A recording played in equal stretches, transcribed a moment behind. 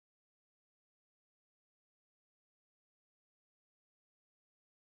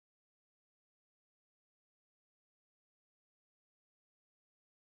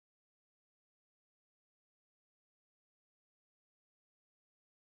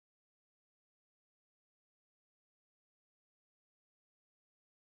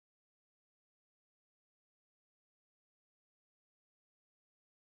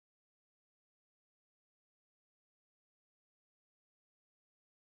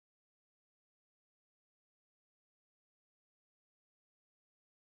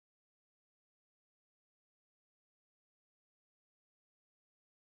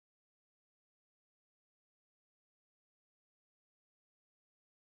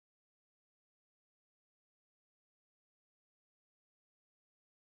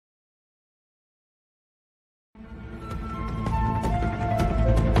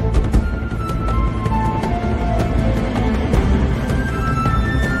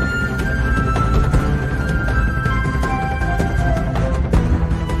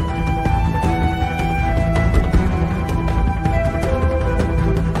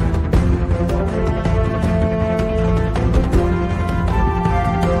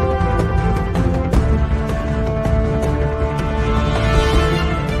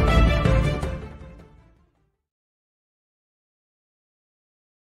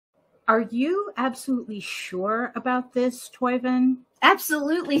Are you absolutely sure about this, Toyvin?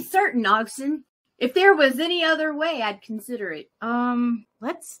 Absolutely certain, Ogson. If there was any other way, I'd consider it.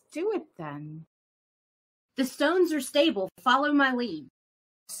 Let's do it then. The stones are stable. Follow my lead.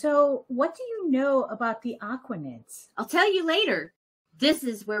 So, what do you know about the Aquanids? I'll tell you later. This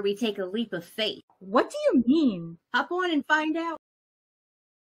is where we take a leap of faith. What do you mean? Hop on and find out.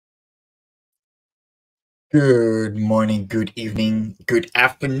 Good morning, good evening, good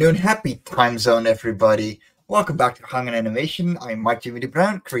afternoon, happy time zone, everybody. Welcome back to Hung in Animation. I'm Mike Jimmy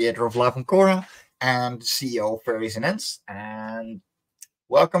Brown, creator of Life On Cora and CEO of Fairies and Ents. And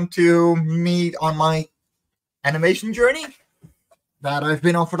welcome to me on my animation journey that I've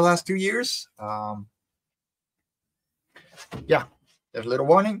been on for the last 2 years. Yeah, there's a little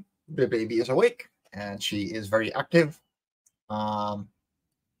warning. The baby is awake and she is very active.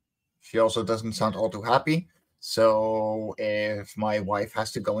 She also doesn't sound all too happy. So if my wife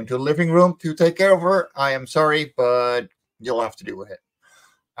has to go into the living room to take care of her, I am sorry, but you'll have to deal with it.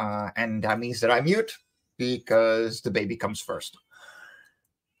 And that means that I mute because the baby comes first.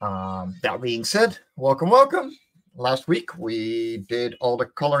 That being said, welcome. Last week we did all the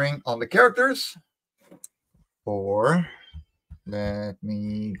coloring on the characters. Let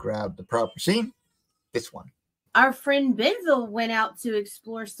me grab the proper scene. This one. Our friend Benville went out to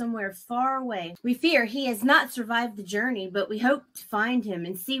explore somewhere far away. We fear he has not survived the journey, but we hope to find him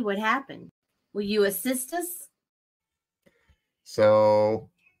and see what happened. Will you assist us? So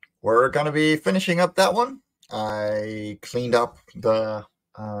we're going to be finishing up that one. I cleaned up the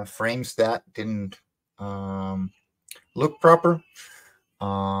frames that didn't look proper.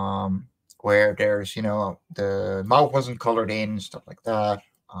 Where there's, the mouth wasn't colored in, stuff like that.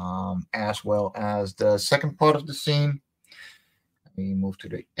 As well as the second part of the scene. Let me move to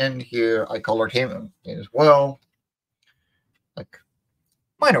the end here. I colored him in as well. Like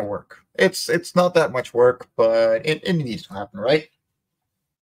minor work. It's not that much work, but it needs to happen, right?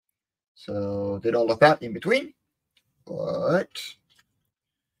 So did all of that in between. But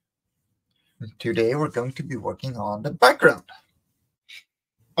today we're going to be working on the background.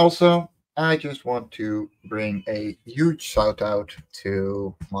 Also, I just want to bring a huge shout out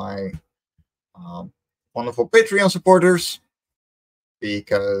to my wonderful Patreon supporters,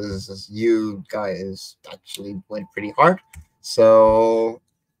 because you guys actually went pretty hard. So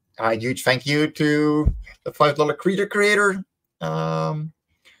a huge thank you to the $5 Creator Creator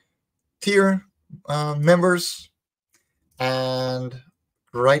tier members. And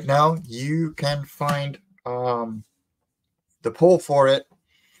right now you can find the poll for it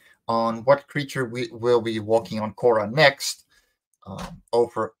on what creature we will be walking on Cora next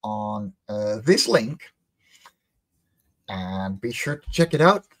over on this link. And be sure to check it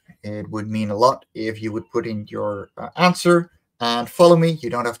out. It would mean a lot if you would put in your answer and follow me. You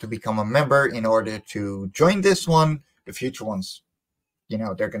don't have to become a member in order to join this one. The future ones,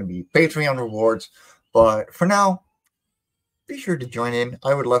 they're going to be Patreon rewards. But for now, be sure to join in.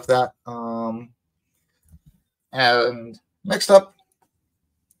 I would love that. And next up,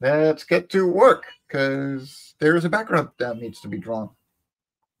 let's get to work, because there is a background that needs to be drawn.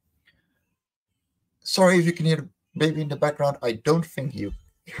 Sorry if you can hear the baby in the background. I don't think you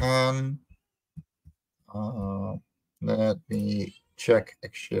can. Let me check,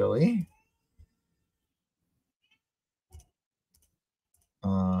 actually.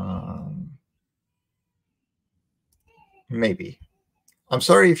 Maybe. I'm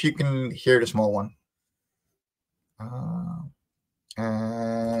sorry if you can hear the small one.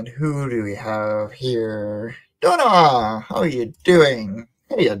 And who do we have here? Donna, how are you doing?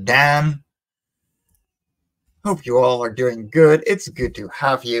 Hey, Dan. Hope you all are doing good. It's good to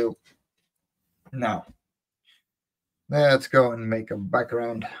have you. Now, let's go and make a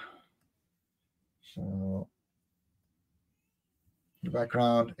background. So, the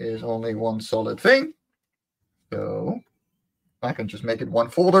background is only one solid thing. So, I can just make it one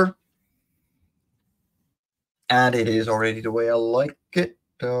folder. And it is already the way I like it,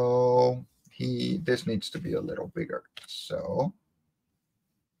 though this needs to be a little bigger. So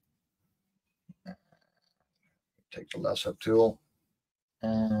take the lasso tool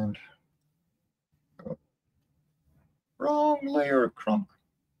and wrong layer of crunk.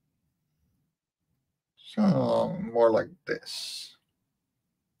 So more like this.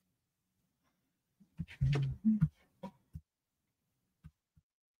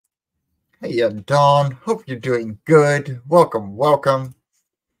 Hey, Dawn. Hope you're doing good. Welcome.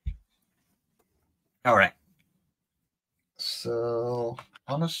 All right. So,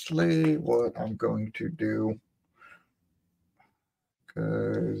 honestly, what I'm going to do,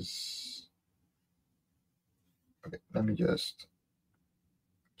 because... Okay, let me just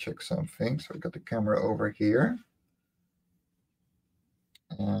check something. So we got the camera over here.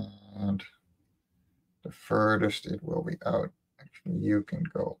 And the furthest it will be out. Actually, you can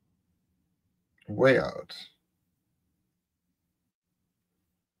go way out.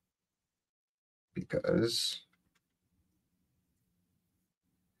 Because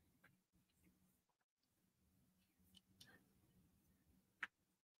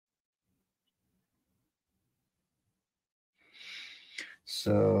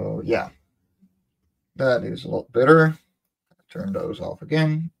so yeah, that is a lot better. Turn those off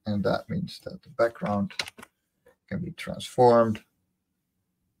again, and that means that the background can be transformed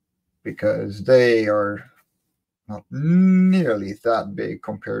because they are not nearly that big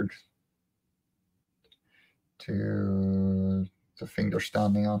compared to the thing they're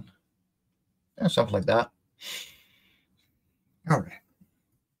standing on. And something like that. All right.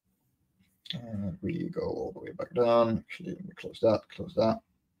 And we go all the way back down. Actually, let me close that, close that.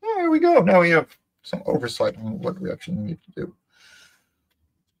 There we go. Now we have some oversight on what we actually need to do.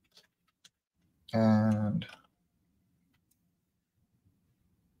 And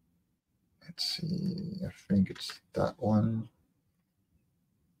let's see, I think it's that one.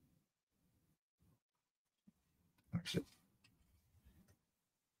 Actually,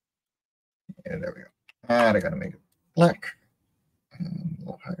 yeah, there we go. And I gotta make it black. And a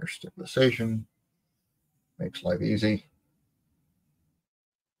little higher stabilization. Makes life easy.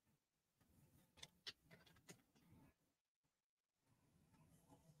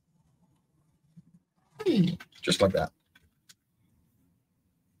 Just like that.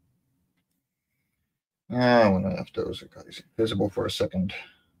 I want to have those guys visible for a second.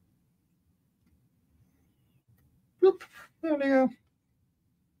 Bloop. There we go.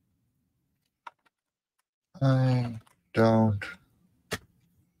 I don't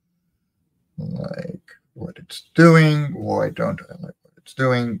like what it's doing. Why don't I like what it's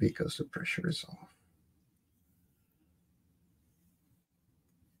doing? Because the pressure is off.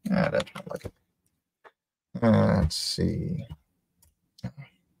 Yeah, that's not like it. Let's see.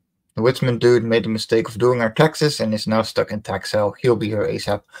 The Witsman dude made the mistake of doing our taxes and is now stuck in tax hell. He'll be here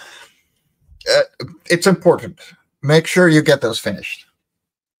ASAP. It's important. Make sure you get those finished.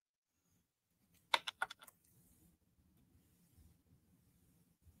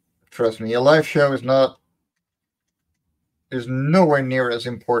 Trust me, a live show is nowhere near as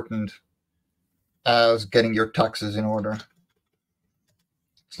important as getting your taxes in order.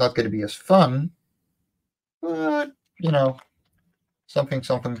 It's not going to be as fun, but you know, something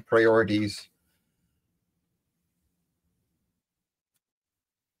priorities.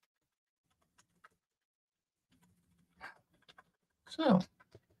 So,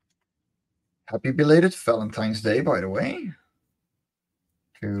 happy belated Valentine's Day, by the way,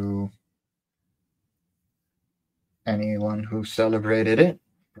 to anyone who celebrated it.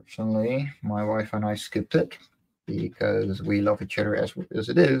 Personally, my wife and I skipped it because we love each other as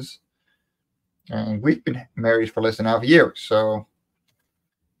it is. And we've been married for less than half a year, so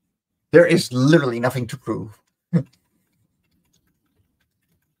there is literally nothing to prove.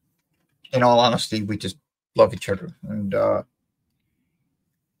 In all honesty, we just love each other. And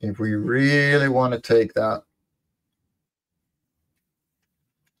if we really want to take that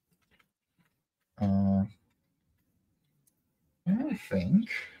I think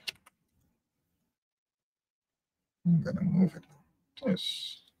I'm going to move it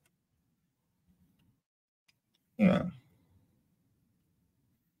this. Yeah.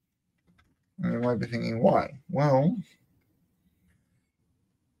 You might be thinking, why? Well,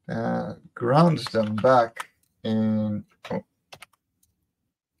 grounds them back in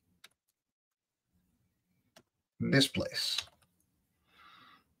this place,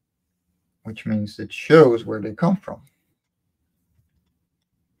 which means it shows where they come from.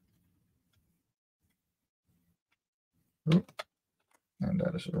 And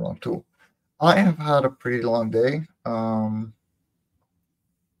that is the wrong tool. I have had a pretty long day.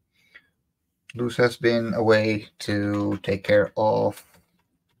 Luz has been away to take care of,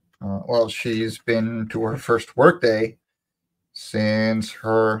 well, she's been to her first work day since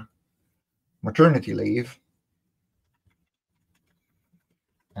her maternity leave.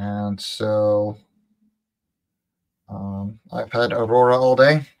 And so I've had Aurora all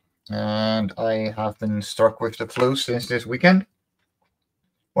day, and I have been struck with the flu since this weekend.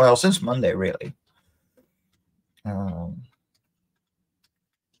 Well, since Monday, really.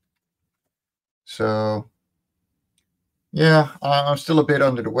 So, yeah, I'm still a bit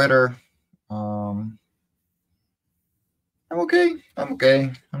under the weather. I'm okay. I'm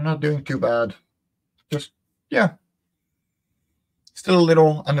okay. I'm not doing too bad. Just, yeah. Still a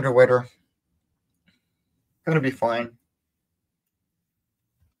little under the weather. Gonna be fine.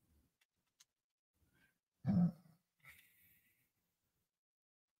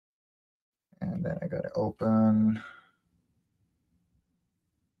 And then I gotta open.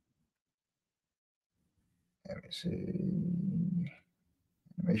 Let me see.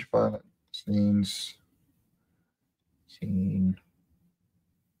 Animation pilot, scenes, scene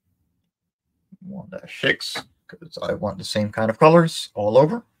 1-6, because I want the same kind of colors all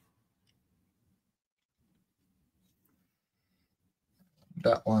over.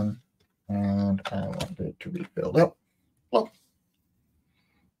 That one, and I want it to be filled up. Well,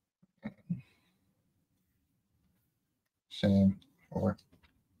 same for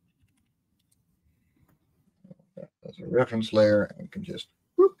that as a reference layer, and you can just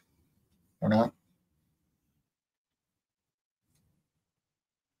whoop, or not.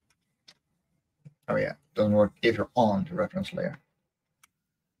 Oh yeah, doesn't work if you're on the reference layer.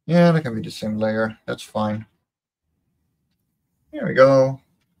 Yeah, that can be the same layer. That's fine. There we go.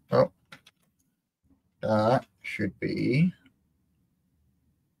 Oh, that should be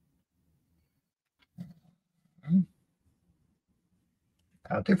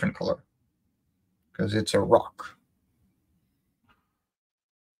a different color because it's a rock.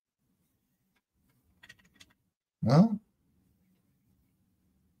 Well,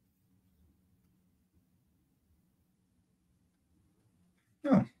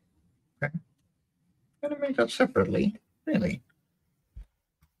 oh, okay. Gotta make that separately. Really?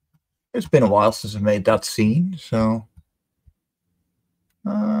 It's been a while since I made that scene, so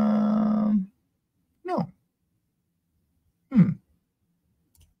no.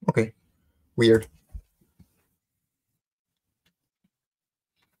 Okay. Weird.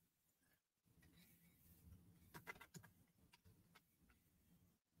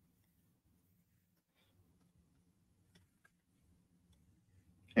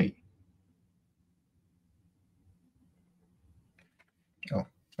 Hey. Oh,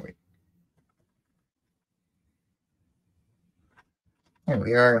 wait. There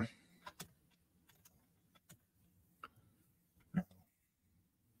we are.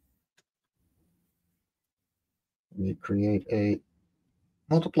 We create a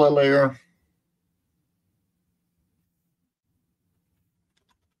multiply layer.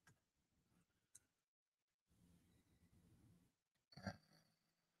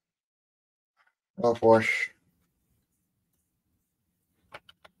 Rough wash.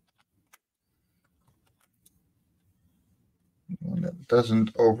 One that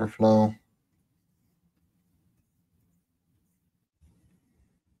doesn't overflow.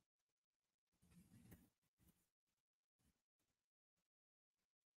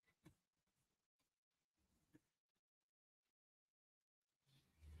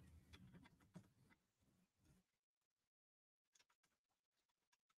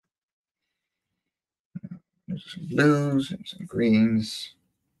 There's some blues and some greens.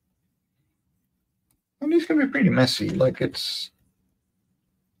 And these can be pretty messy. Like it's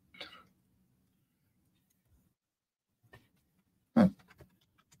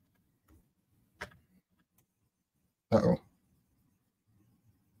uh-oh.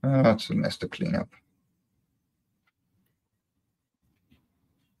 That's a mess to clean up.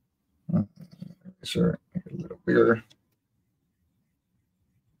 Sure, make it a little bigger.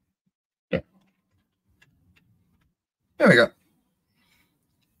 Yeah. There we go.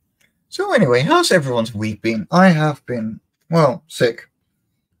 So anyway, how's everyone's week been? I have been, well, sick.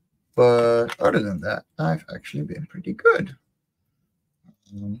 But other than that, I've actually been pretty good.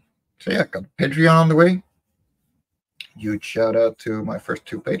 So yeah, got Patreon on the way. Huge shout out to my first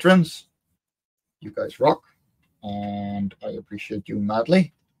 2 patrons. You guys rock. And I appreciate you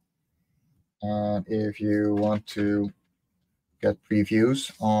madly. And if you want to get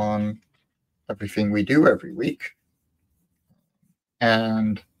previews on everything we do every week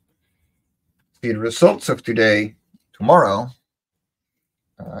and see the results of today, tomorrow,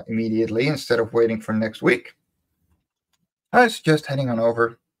 immediately instead of waiting for next week, I suggest heading on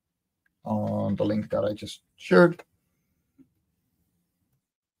over on the link that I just shared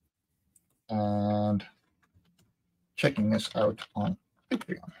and checking us out on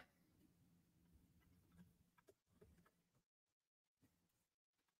Patreon.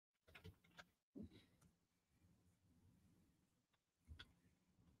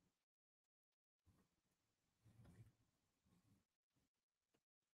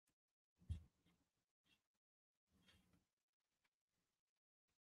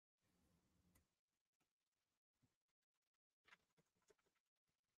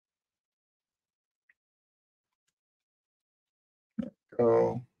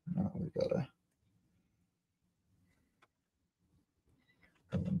 Go. Now we gotta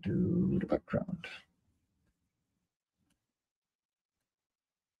go and do the background.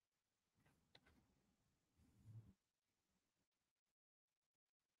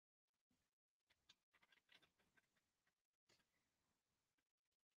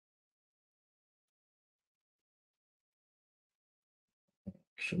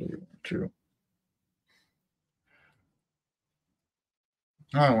 actually want to.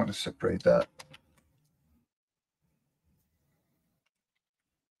 I want to separate that.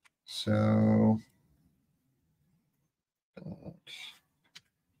 So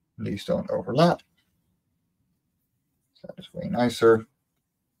these don't overlap. That is way nicer.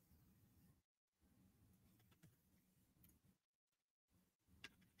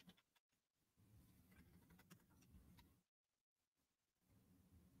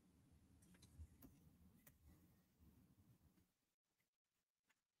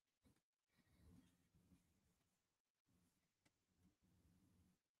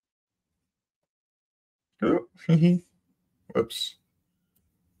 Oh, whoops.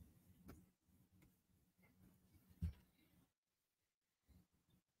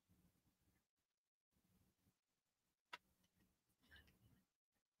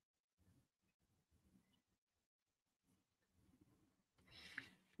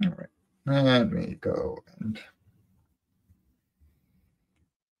 All right, let me go and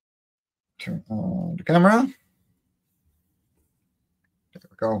turn on the camera. There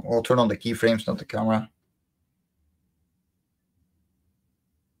we go. I'll turn on the keyframes, not the camera.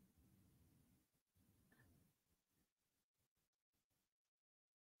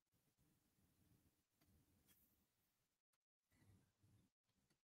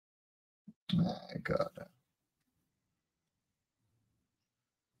 I got it.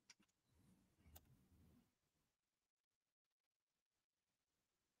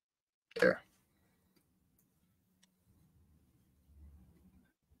 There.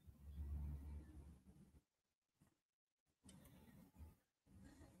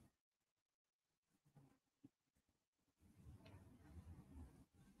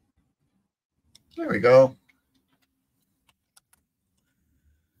 There we go.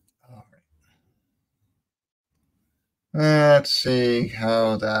 All right. Let's see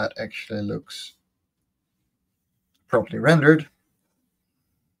how that actually looks properly rendered.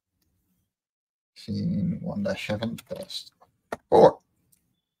 Scene 1-7-4.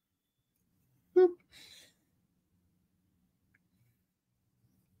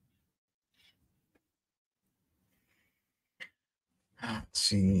 Let's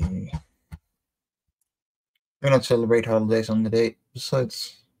see. We don't celebrate holidays on the date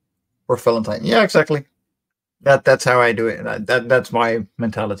besides for Valentine. Yeah, exactly. That's how I do it. That's my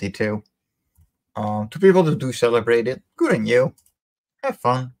mentality too. To people that do celebrate it, good on you. Have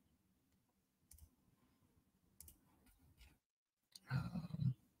fun.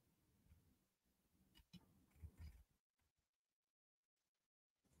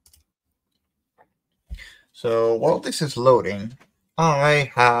 So while this is loading,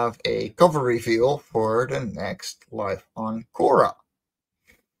 I have a cover reveal for the next Life on Cora.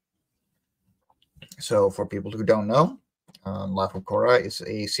 So for people who don't know, Life on Cora is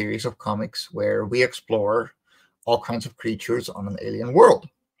a series of comics where we explore all kinds of creatures on an alien world.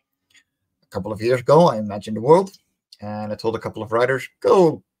 A couple of years ago, I imagined the world, and I told a couple of writers,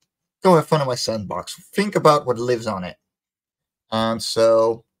 go have fun in my sandbox. Think about what lives on it. And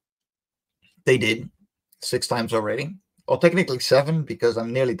so they did 6 times already. Well, technically 7 because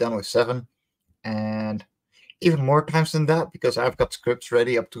I'm nearly done with 7. And even more times than that because I've got scripts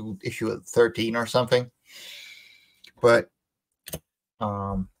ready up to issue 13 or something. But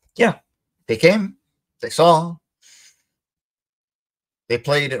yeah, they came, they saw, they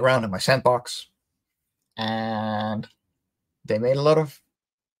played around in my sandbox, and they made a lot of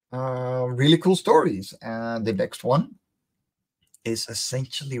really cool stories. And the next one is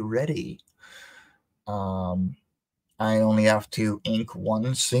essentially ready. I only have to ink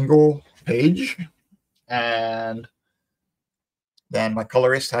 1 single page, and then my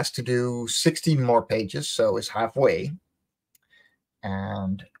colorist has to do 16 more pages, so it's halfway.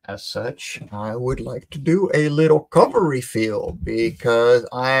 And as such, I would like to do a little cover reveal because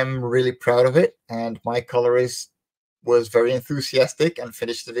I'm really proud of it, and my colorist was very enthusiastic and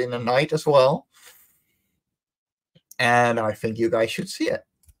finished it in a night as well. And I think you guys should see it.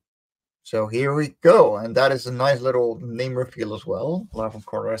 So here we go, and that is a nice little name reveal as well. Life on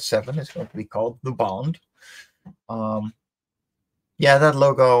Cora 7 is going to be called The Bond. Yeah, that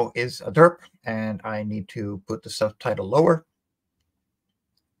logo is a derp, and I need to put the subtitle lower.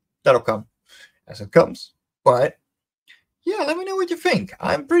 That'll come as it comes. But yeah, let me know what you think.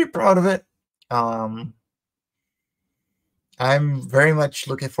 I'm pretty proud of it. I'm very much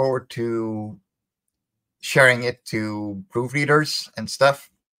looking forward to sharing it to proofreaders and stuff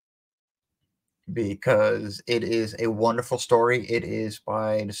because it is a wonderful story. It is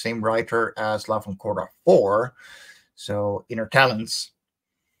by the same writer as Life on Cora 4, so Inner Talents,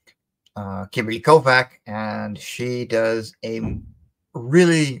 Kimberly Kovac, and she does a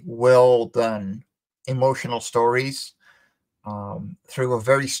really well done emotional stories through a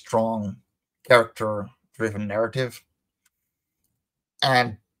very strong character-driven narrative.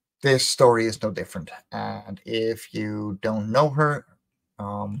 And this story is no different. And if you don't know her,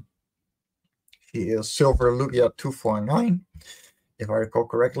 she is Silver Lugia 249, if I recall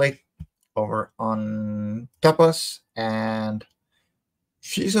correctly, over on Tapas. And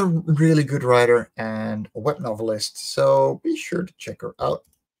she's a really good writer and a web novelist, so be sure to check her out.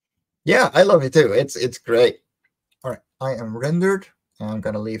 Yeah, I love it too. It's great. All right, I am rendered. I'm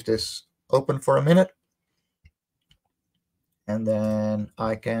gonna leave this open for a minute, and then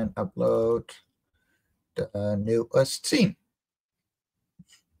I can upload the newest scene.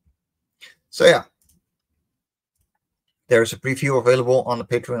 So yeah, there's a preview available on the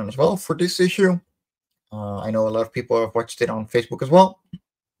Patreon as well for this issue. I know a lot of people have watched it on Facebook as well,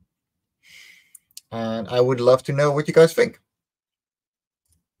 and I would love to know what you guys think.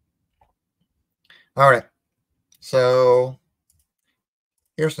 All right, so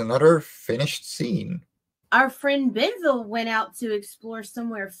here's another finished scene. Our friend Benville went out to explore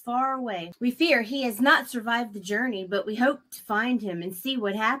somewhere far away. We fear he has not survived the journey, but we hope to find him and see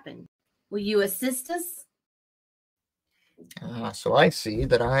what happened. Will you assist us? So I see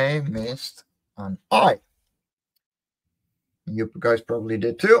that I missed an I. You guys probably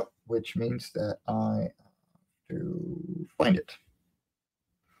did too, which means that I have to find it,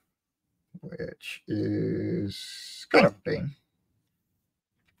 which is kind of a pain,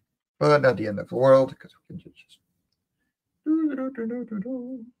 but not the end of the world, because we can just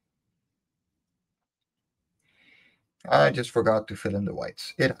I just forgot to fill in the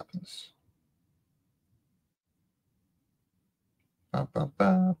whites. It happens. Oh,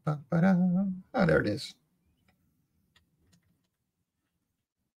 there it is.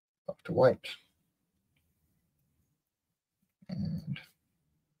 Up to white. And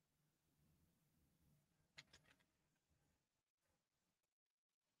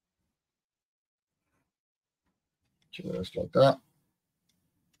just like that.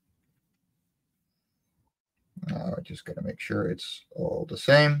 Now I just gotta make sure it's all the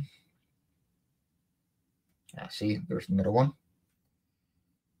same. See, there's another one.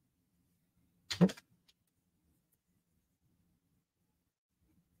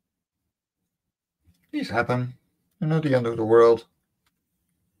 These happen. Not the end of the world.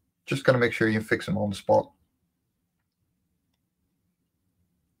 Just gotta make sure you fix them on the spot.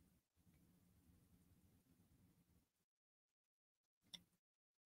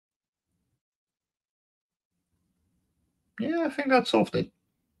 Yeah, I think that solved it.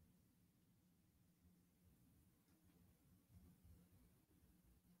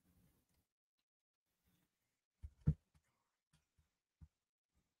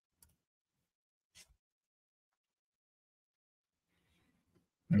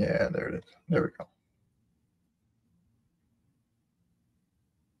 Yeah, there it is. There we go.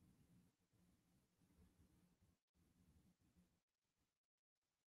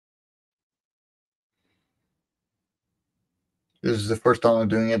 This is the first time I'm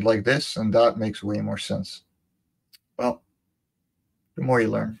doing it like this, and that makes way more sense. Well, the more you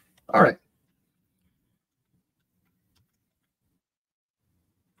learn. All right.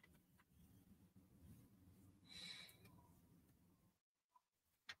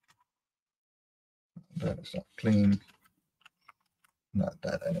 That is not clean. Not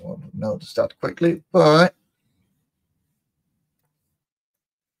that anyone would notice that quickly, but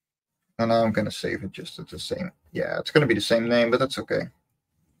and now I'm going to save it just at the same. Yeah, it's going to be the same name, but that's okay.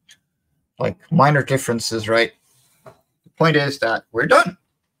 Like minor differences, right? The point is that we're done.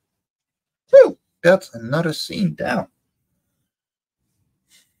 Woo! That's another scene down.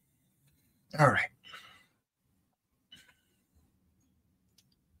 All right.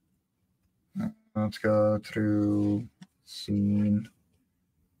 Let's go through scene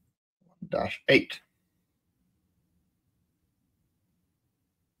 -8.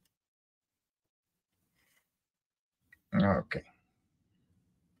 Okay.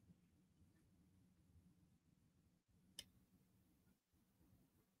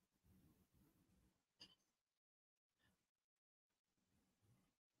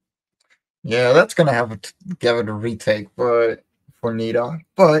 Yeah, that's gonna have to give it a retake, but for Nita,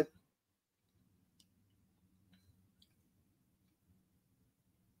 but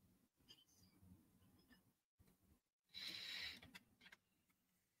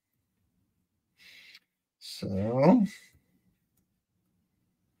so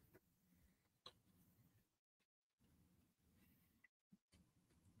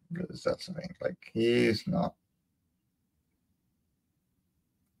because that's the thing. Like he's not.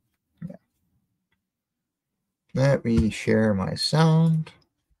 Yeah. Let me share my sound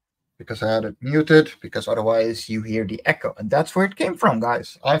because I had it muted, because otherwise you hear the echo. And that's where it came from,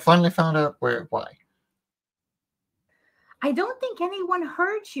 guys. I finally found out why. I don't think anyone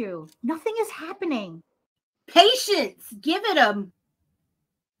heard you. Nothing is happening. Patience! Give it 'em.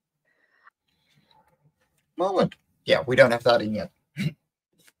 Moment. Yeah, we don't have that in yet.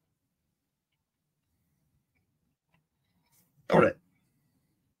 All right.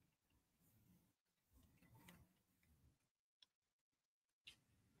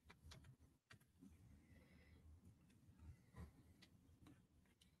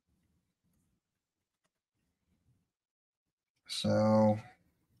 So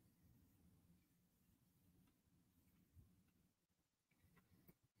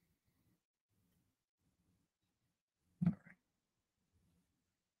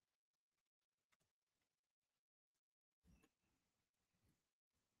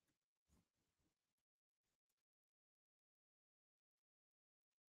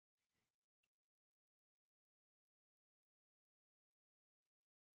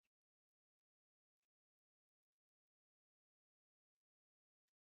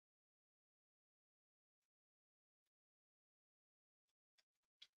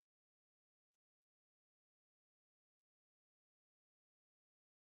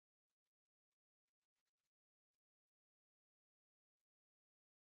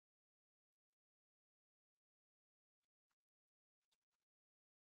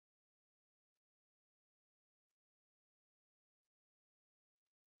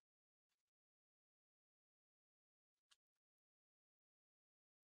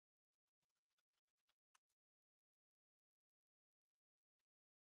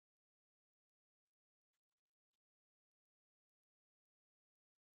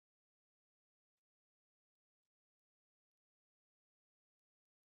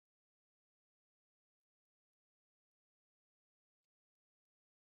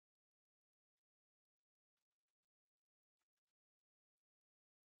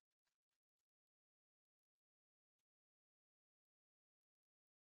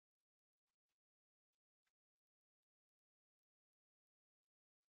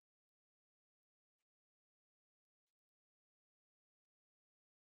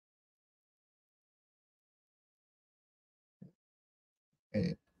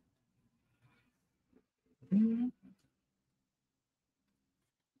there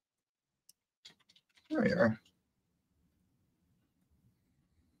we are.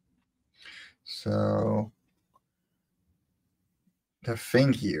 So the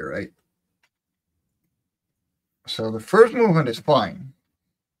thing here, right? So the first movement is fine.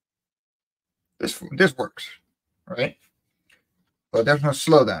 This works, right? But there's no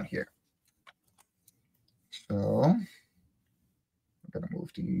slowdown here. So I'm gonna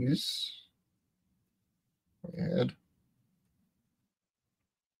move these ahead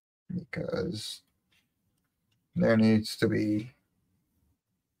because there needs to be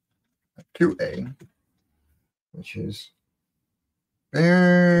a 2A, which is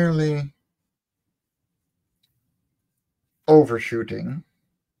barely overshooting.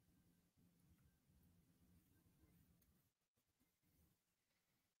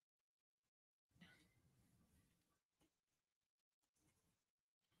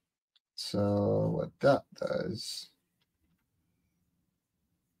 So what that does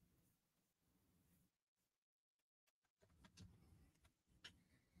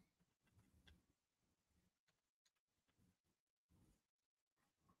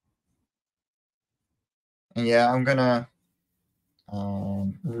and yeah, I'm gonna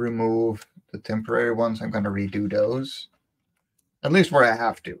remove the temporary ones. I'm gonna redo those. At least where I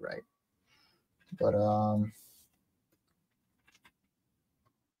have to, right? But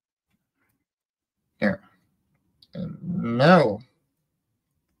here. And no.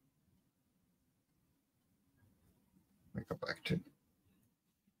 We go back to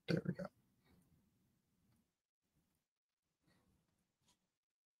there we go.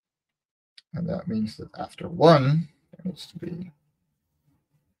 And that means that after one, there needs to be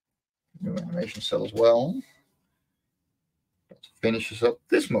new animation cell as well. That finishes up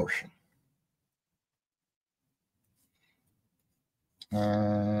this motion.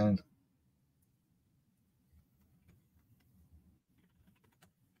 And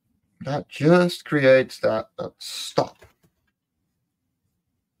that just creates that stop.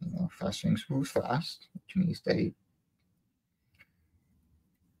 You know, fast swings move fast, which means they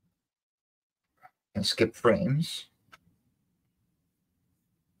can skip frames.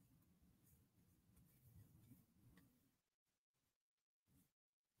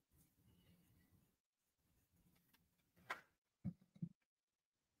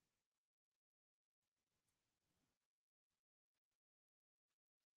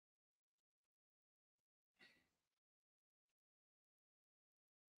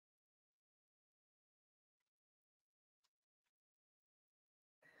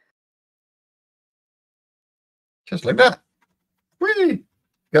 Just like that. Whee!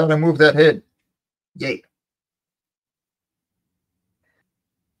 Gotta move that head. Yay.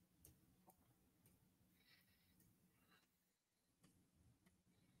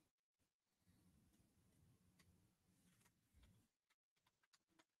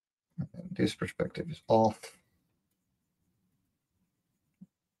 And this perspective is off.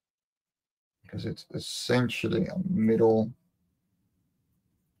 Because it's essentially a middle.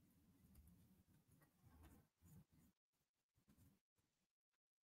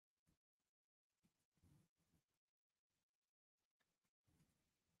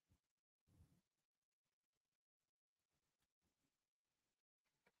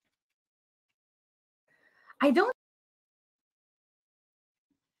 I don't.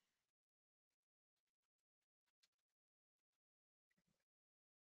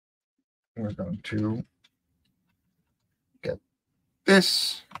 We're going to get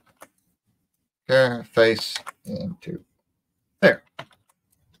this face into there.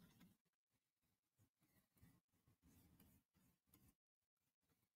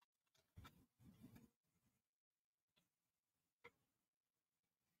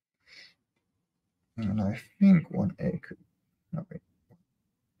 And I think 1A could not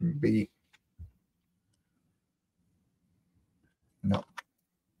be. No.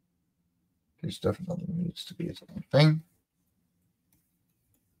 This definitely needs to be its own thing.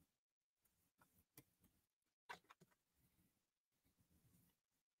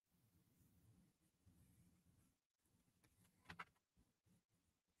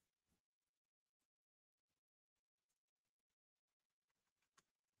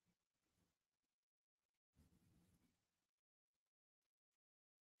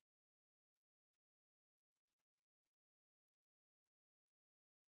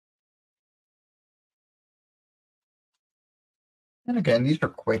 And again, these are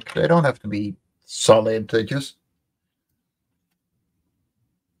quick. They don't have to be solid. They just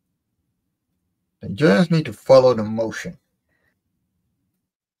need to follow the motion.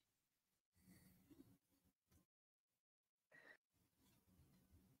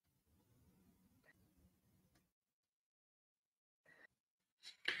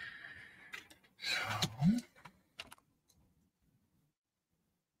 So,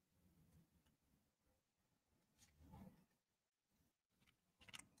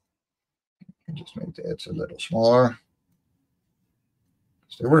 I just make the edges a little smaller.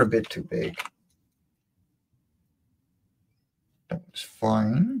 So they were a bit too big. That's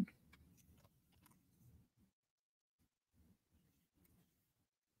fine.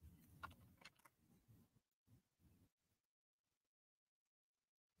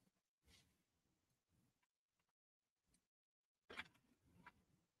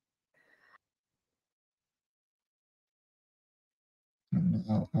 And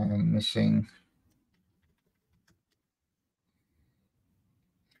now I am missing.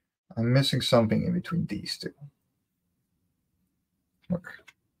 I'm missing something in between these two. Look.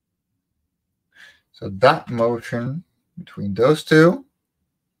 So that motion between those two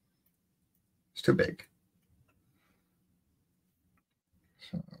is too big.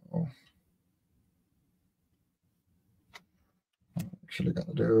 So I'm actually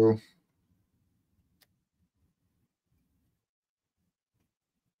gonna do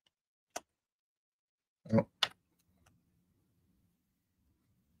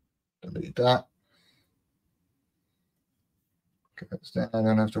delete that. Because then I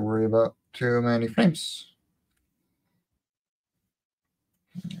don't have to worry about too many frames.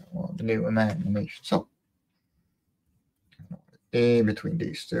 Well, the new animation. So in between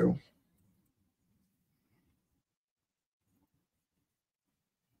these two.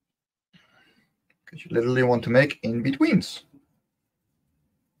 Because you literally want to make in-betweens.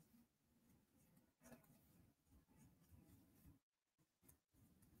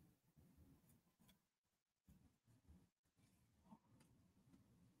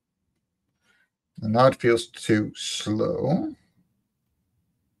 And now it feels too slow.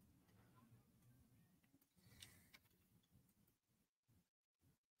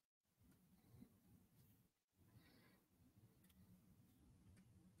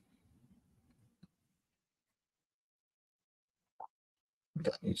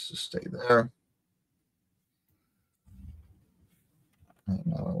 That needs to stay there. And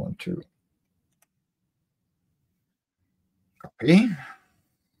now I want to copy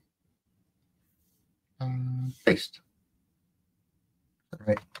and paste. All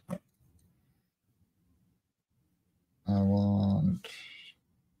right. I want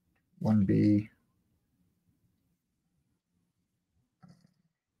 1B.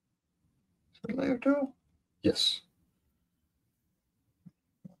 Is it layer 2? Yes.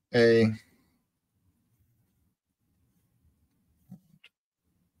 A.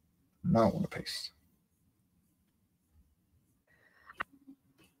 Now I want to paste.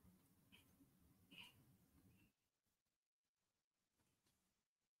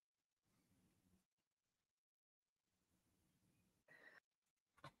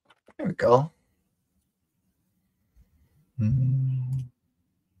 There we go.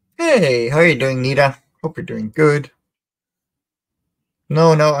 Hey, how are you doing, Nita? Hope you're doing good.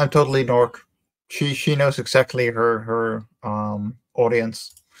 No, I'm totally Nork. She knows exactly her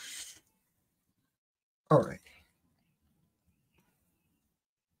audience. All right.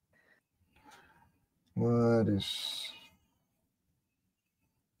 What is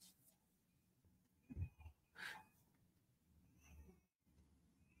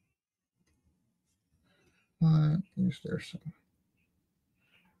there some?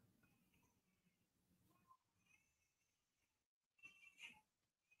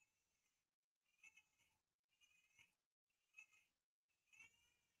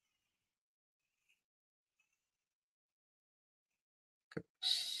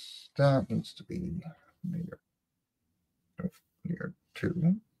 That needs to be near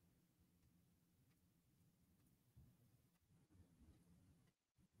 2.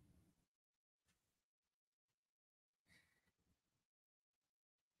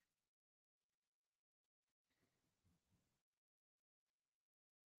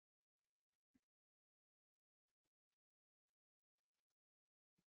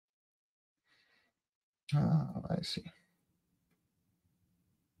 I see.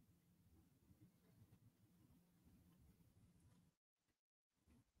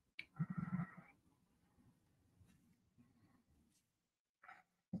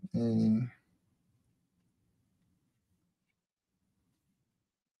 A,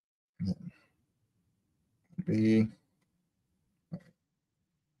 B,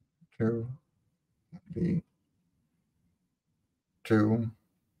 2, B, 2,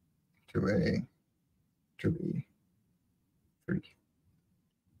 2A, 2B, 3.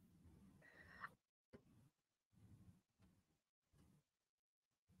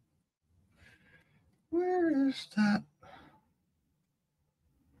 Where is that?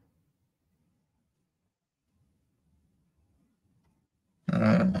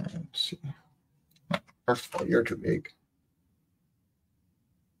 Let's see. First of all, you're too big.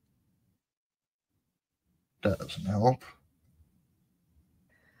 That doesn't help.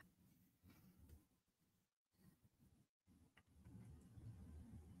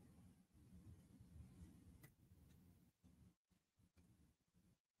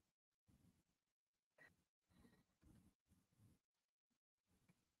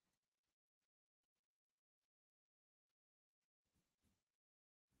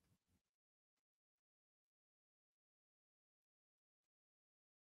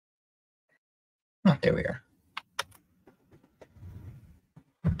 There we are.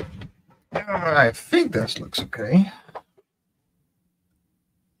 I think this looks okay.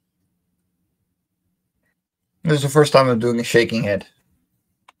 This is the first time I'm doing a shaking head.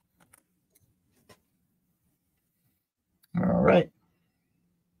 All right.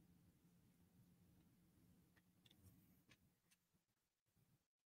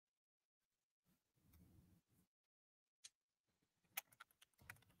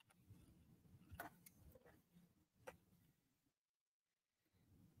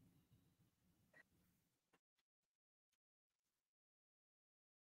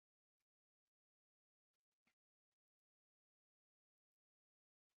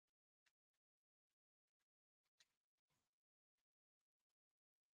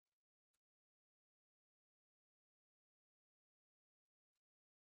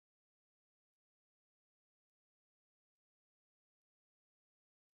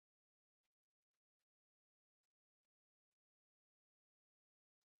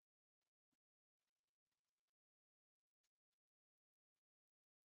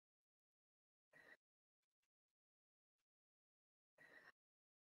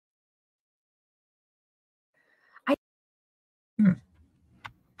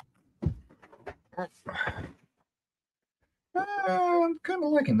 I'm kind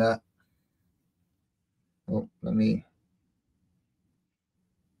of liking that. Oh, let me.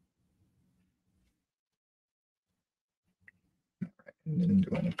 I didn't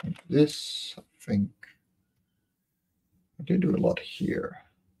do anything to this. I think I did do a lot here.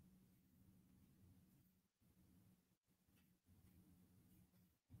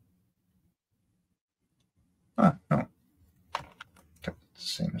 No. That's the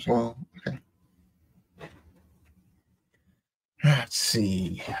same as well. Okay. Let's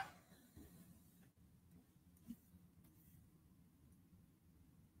see.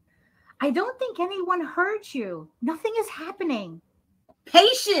 I don't think anyone heard you. Nothing is happening.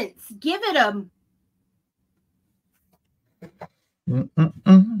 Patience! Give it 'em!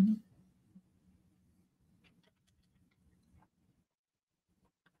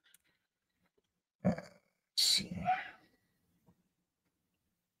 Let's see.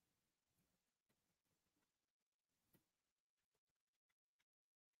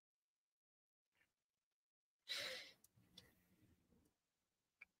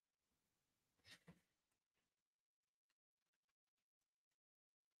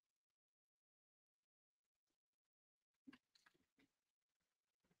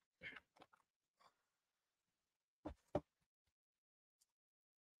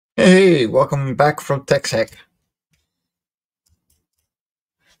 Hey, welcome back from TechSec.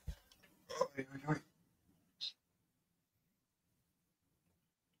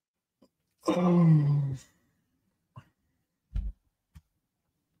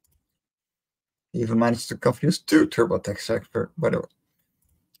 Even managed to confuse 2 TurboTax expert, whatever.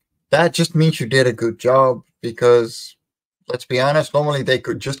 That just means you did a good job, because let's be honest, normally they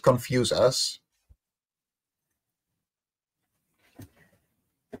could just confuse us.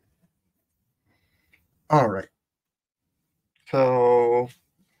 All right. So,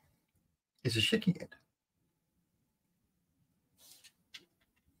 is it shaking it?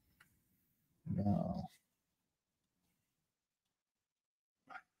 No.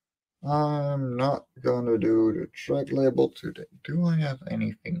 I'm not gonna do the track label today. Do I have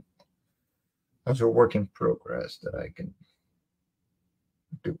anything as a work in progress that I can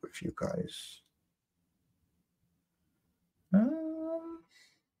do with you guys?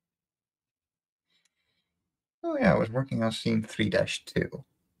 Oh yeah, I was working on scene 3-2.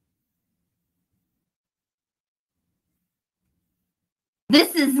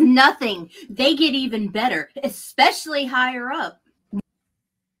 This is nothing. They get even better, especially higher up.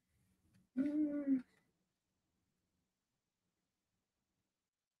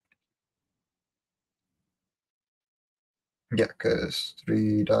 Yeah, because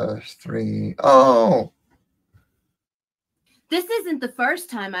 3-3. Oh! This isn't the first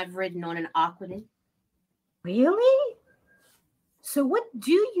time I've ridden on an Aquadin. Really? So what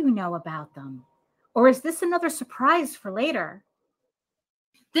do you know about them? Or is this another surprise for later?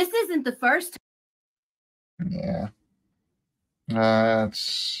 This isn't the first time. Yeah.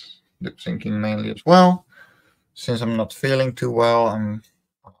 That's lip syncing mainly as well. Since I'm not feeling too well, I'm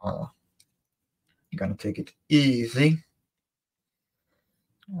gonna take it easy.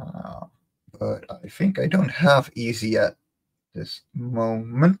 But I think I don't have easy at this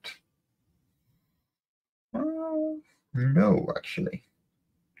moment. No, actually.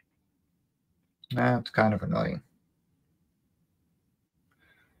 That's kind of annoying.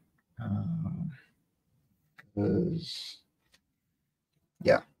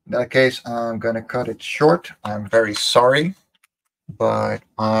 Yeah, in that case, I'm gonna cut it short. I'm very sorry, but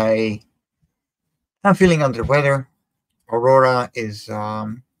I'm feeling under the weather. Aurora is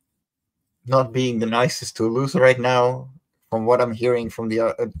not being the nicest to lose right now, from what I'm hearing from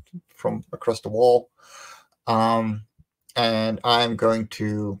the from across the wall. And I'm going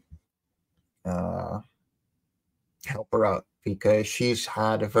to help her out because she's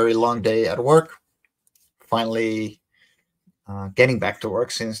had a very long day at work. Finally, getting back to work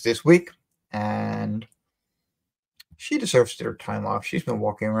since this week, and she deserves their time off. She's been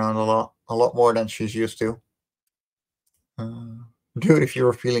walking around a lot more than she's used to. Dude, if you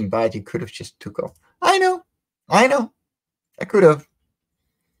were feeling bad, you could have just took off. I know, I could have,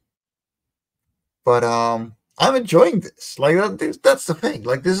 but I'm enjoying this. Like that's the thing.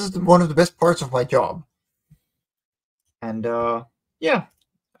 Like this is one of the best parts of my job, and yeah,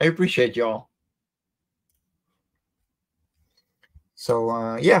 I appreciate y'all.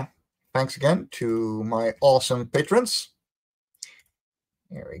 So yeah, thanks again to my awesome patrons.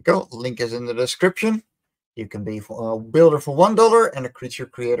 There we go. Link is in the description. You can be a builder for $1 and a creature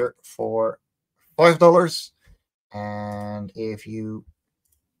creator for $5. And if you,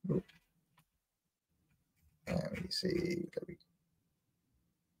 let me see,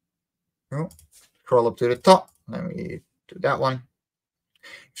 scroll up to the top. Let me do that one.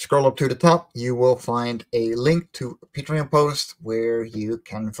 Scroll up to the top, you will find a link to a Patreon post where you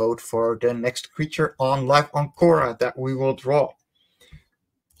can vote for the next creature on Life on Cora that we will draw.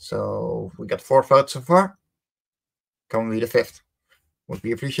 So we got 4 votes so far. Come be the 5th. Would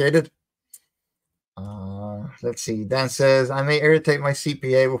be appreciated. Let's see. Dan says, I may irritate my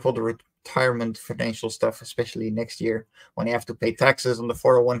CPA with all the retirement financial stuff, especially next year when you have to pay taxes on the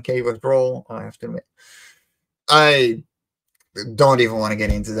 401k withdrawal. I have to admit, I don't even want to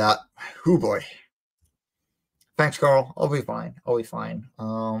get into that. Hoo boy. Thanks, Carl. I'll be fine. I'll be fine.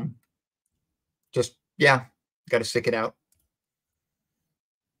 Just, yeah, got to stick it out.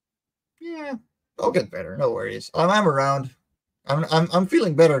 Yeah, I'll get better. No worries. I'm around. I'm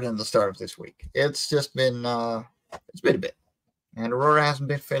feeling better than the start of this week. It's just been it's been a bit, and Aurora hasn't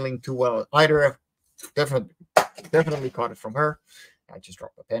been feeling too well either. I've definitely caught it from her. I just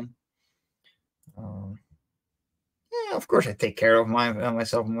dropped a pen. Yeah, of course I take care of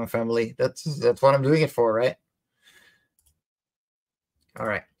myself and my family. That's what I'm doing it for, right? All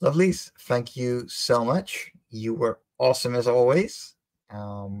right, lovelies. Thank you so much. You were awesome as always.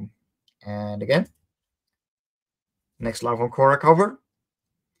 And again, next Life on Cora cover.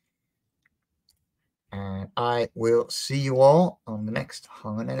 And I will see you all on the next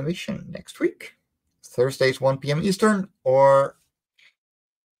Hung Animation next week. Thursdays, 1 p.m. Eastern or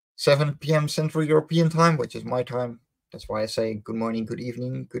 7 p.m. Central European time, which is my time. That's why I say good morning, good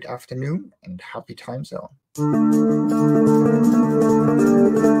evening, good afternoon, and happy time zone.